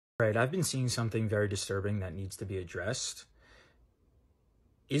Right, I've been seeing something very disturbing that needs to be addressed.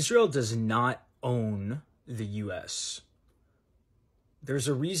 Israel does not own the US. There's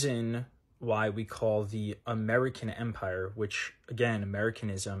a reason why we call the American empire, which, again,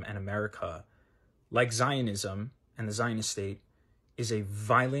 Americanism and America, like Zionism and the Zionist state, is a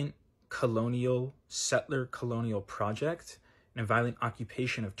violent colonial, settler colonial project and a violent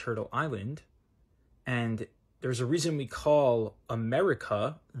occupation of Turtle Island. And there's a reason we call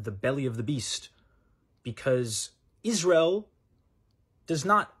America the belly of the beast, because Israel does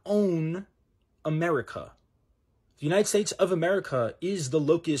not own America. The United States of America is the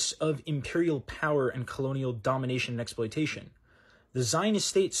locus of imperial power and colonial domination and exploitation. The Zionist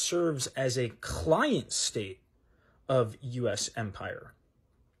state serves as a client state of U.S. empire.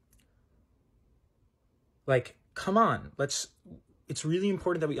 Like, come on, it's really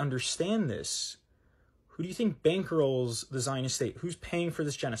important that we understand this. Who do you think bankrolls the Zionist state? Who's paying for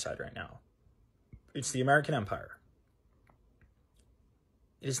this genocide right now? It's the American empire.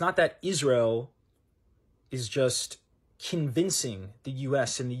 It is not that Israel is just convincing the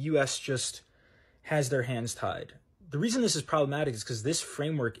U.S. and the U.S. just has their hands tied. The reason this is problematic is because this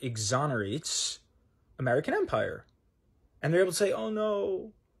framework exonerates American empire. And they're able to say, oh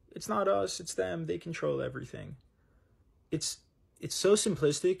no, it's not us, it's them, they control everything. It's so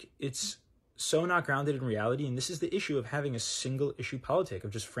simplistic, it's so not grounded in reality, and this is the issue of having a single issue politic, of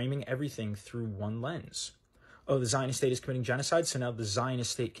just framing everything through one lens. Oh, the Zionist state is committing genocide, so now the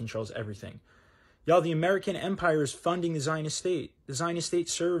Zionist state controls everything. Y'all, the American empire is funding the Zionist state. The Zionist state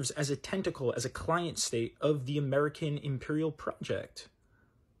serves as a tentacle, as a client state of the American imperial project.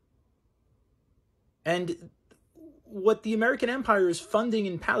 And what the American empire is funding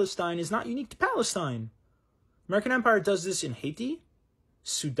in Palestine is not unique to Palestine. American empire does this in Haiti,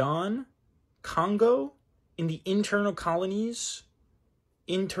 Sudan, Congo, in the internal colonies,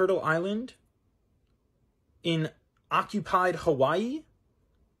 in Turtle Island, in occupied Hawaii,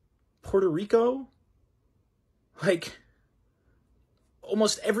 Puerto Rico, like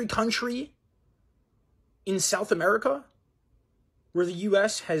almost every country in South America where the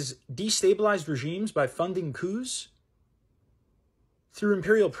U.S. has destabilized regimes by funding coups through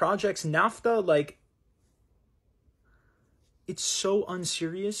imperial projects, NAFTA, like, it's so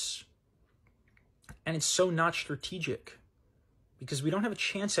unserious and it's so not strategic, because we don't have a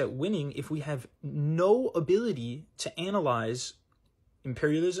chance at winning if we have no ability to analyze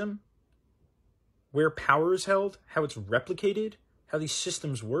imperialism, where power is held, how it's replicated, how these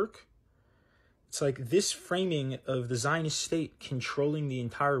systems work. It's like this framing of the Zionist state controlling the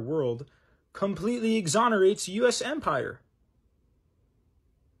entire world completely exonerates U.S. empire.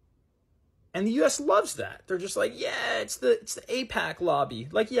 And the U.S. loves that. They're just like, yeah, it's the AIPAC lobby.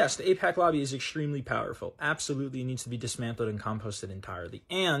 Like, yes, the AIPAC lobby is extremely powerful. Absolutely needs to be dismantled and composted entirely.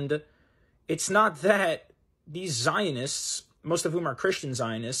 And it's not that these Zionists, most of whom are Christian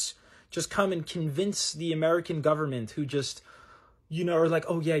Zionists, just come and convince the American government, who just, are like,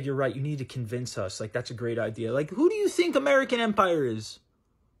 oh yeah, you're right, you need to convince us. Like, that's a great idea. Like, who do you think American empire is?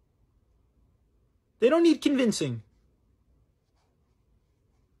 They don't need convincing.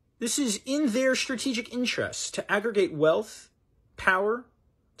 This is in their strategic interest to aggregate wealth, power,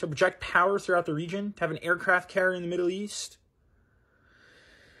 to project power throughout the region, to have an aircraft carrier in the Middle East.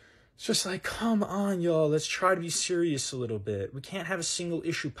 It's just like, come on, y'all, let's try to be serious a little bit. We can't have a single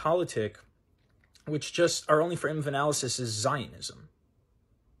issue politic, which just our only frame of analysis is Zionism.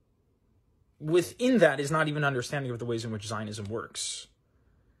 Within that is not even understanding of the ways in which Zionism works.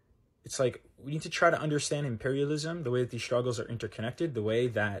 It's like, we need to try to understand imperialism, the way that these struggles are interconnected, the way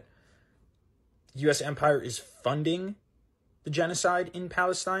that U.S. empire is funding the genocide in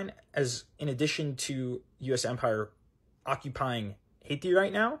Palestine, as in addition to U.S. empire occupying Haiti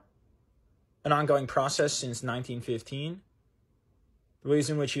right now, an ongoing process since 1915, the ways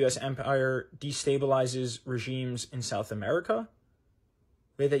in which U.S. empire destabilizes regimes in South America,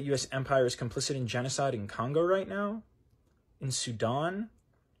 the way that U.S. empire is complicit in genocide in Congo right now, in Sudan.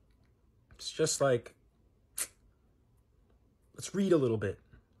 It's just like, let's read a little bit.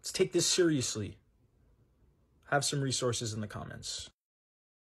 Let's take this seriously. Have some resources in the comments.